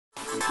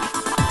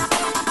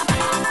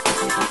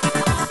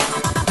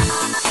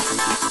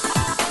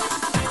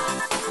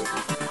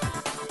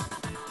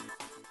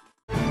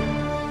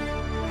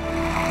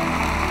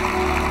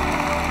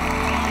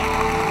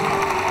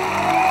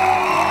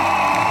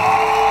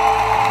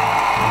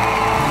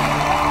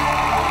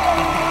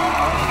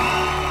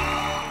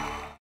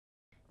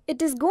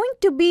It is going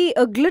to be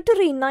a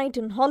glittery night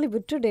in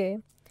Hollywood today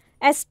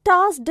as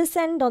stars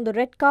descend on the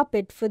red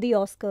carpet for the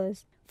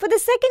Oscars. For the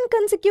second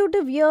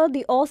consecutive year,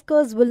 the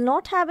Oscars will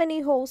not have any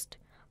host,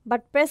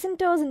 but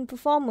presenters and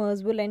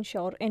performers will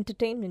ensure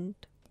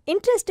entertainment.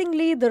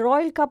 Interestingly, the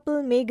royal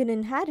couple Meghan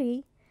and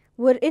Harry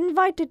were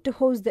invited to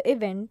host the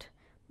event,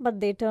 but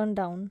they turned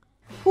down.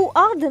 Who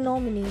are the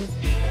nominees?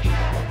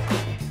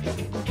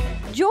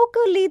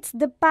 Joker leads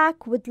the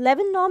pack with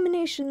 11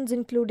 nominations,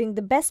 including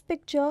the Best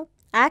Picture,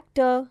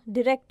 Actor,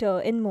 Director,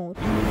 and more.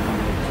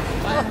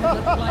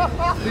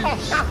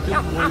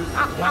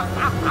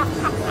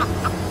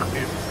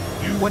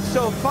 What's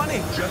so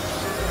funny?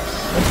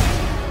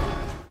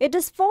 It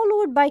is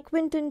followed by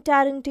Quentin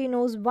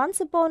Tarantino's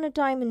Once Upon a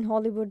Time in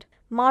Hollywood,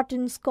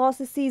 Martin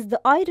Scorsese's The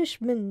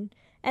Irishman,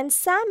 and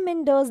Sam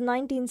Mendes'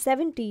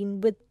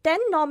 1917 with 10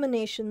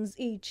 nominations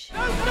each.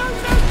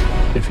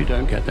 If you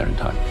don't get there in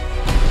time,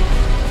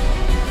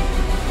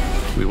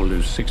 we will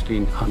lose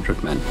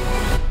 1,600 men.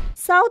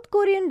 South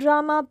Korean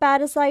drama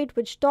Parasite,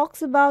 which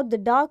talks about the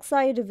dark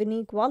side of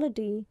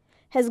inequality,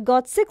 has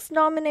got 6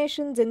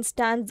 nominations and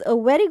stands a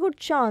very good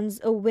chance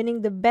of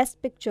winning the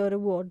Best Picture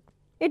award.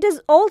 It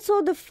is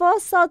also the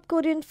first South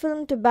Korean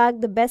film to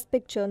bag the Best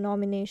Picture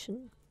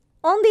nomination.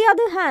 On the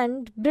other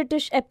hand,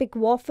 British epic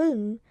war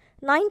film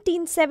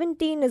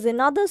 1917 is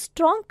another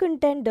strong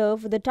contender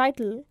for the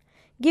title,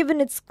 given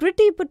its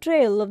gritty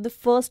portrayal of the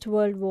First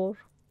World War.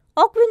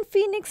 Joaquin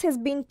Phoenix has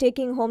been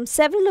taking home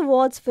several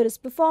awards for his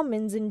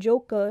performance in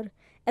Joker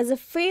as a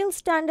failed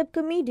stand-up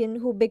comedian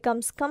who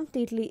becomes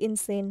completely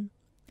insane,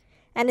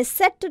 and is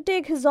set to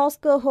take his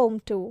Oscar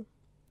home too,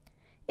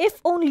 if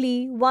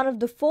only one of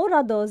the 4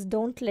 others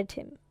don't let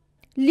him.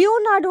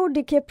 Leonardo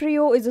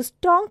DiCaprio is a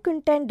strong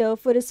contender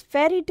for his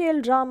fairy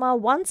tale drama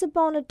Once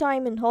Upon a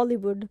Time in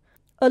Hollywood,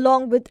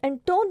 along with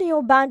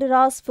Antonio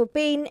Banderas for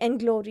Pain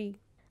and Glory,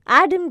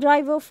 Adam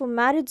Driver for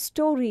Marriage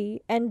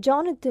Story, and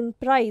Jonathan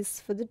Pryce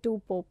for The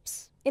Two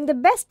Popes. In the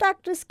Best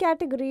Actress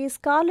category,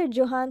 Scarlett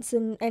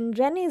Johansson and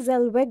Renée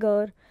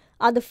Zellweger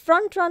are the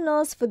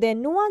frontrunners for their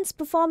nuanced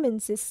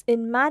performances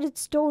in Marriage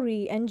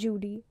Story and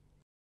Judy.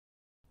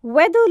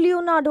 Whether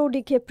Leonardo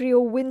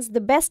DiCaprio wins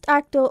the Best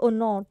Actor or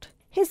not,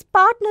 his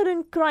partner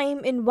in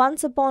crime in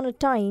Once Upon a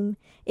Time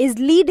is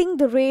leading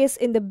the race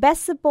in the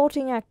Best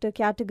Supporting Actor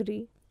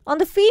category. On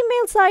the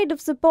female side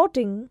of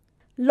supporting,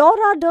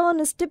 Laura Dern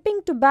is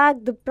tipping to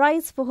bag the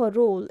prize for her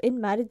role in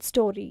Marriage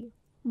Story.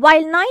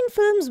 While 9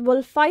 films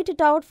will fight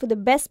it out for the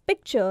Best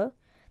Picture,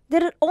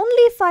 there are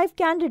only 5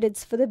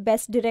 candidates for the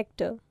Best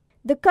Director.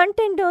 The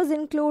contenders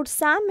include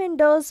Sam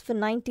Mendes for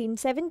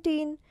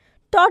 1917,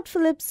 Todd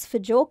Phillips for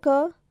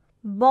Joker,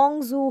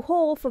 Bong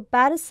Joon-ho for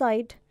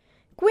Parasite,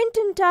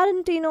 Quentin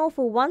Tarantino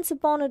for Once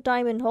Upon a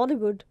Time in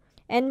Hollywood,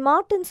 and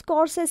Martin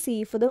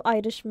Scorsese for The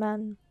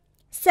Irishman.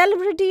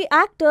 Celebrity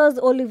actors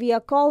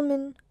Olivia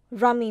Colman,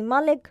 Rami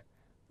Malek,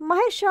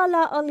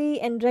 Mahershala Ali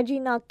and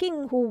Regina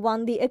King, who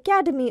won the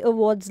Academy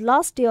Awards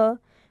last year,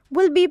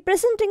 will be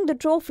presenting the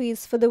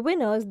trophies for the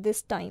winners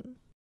this time.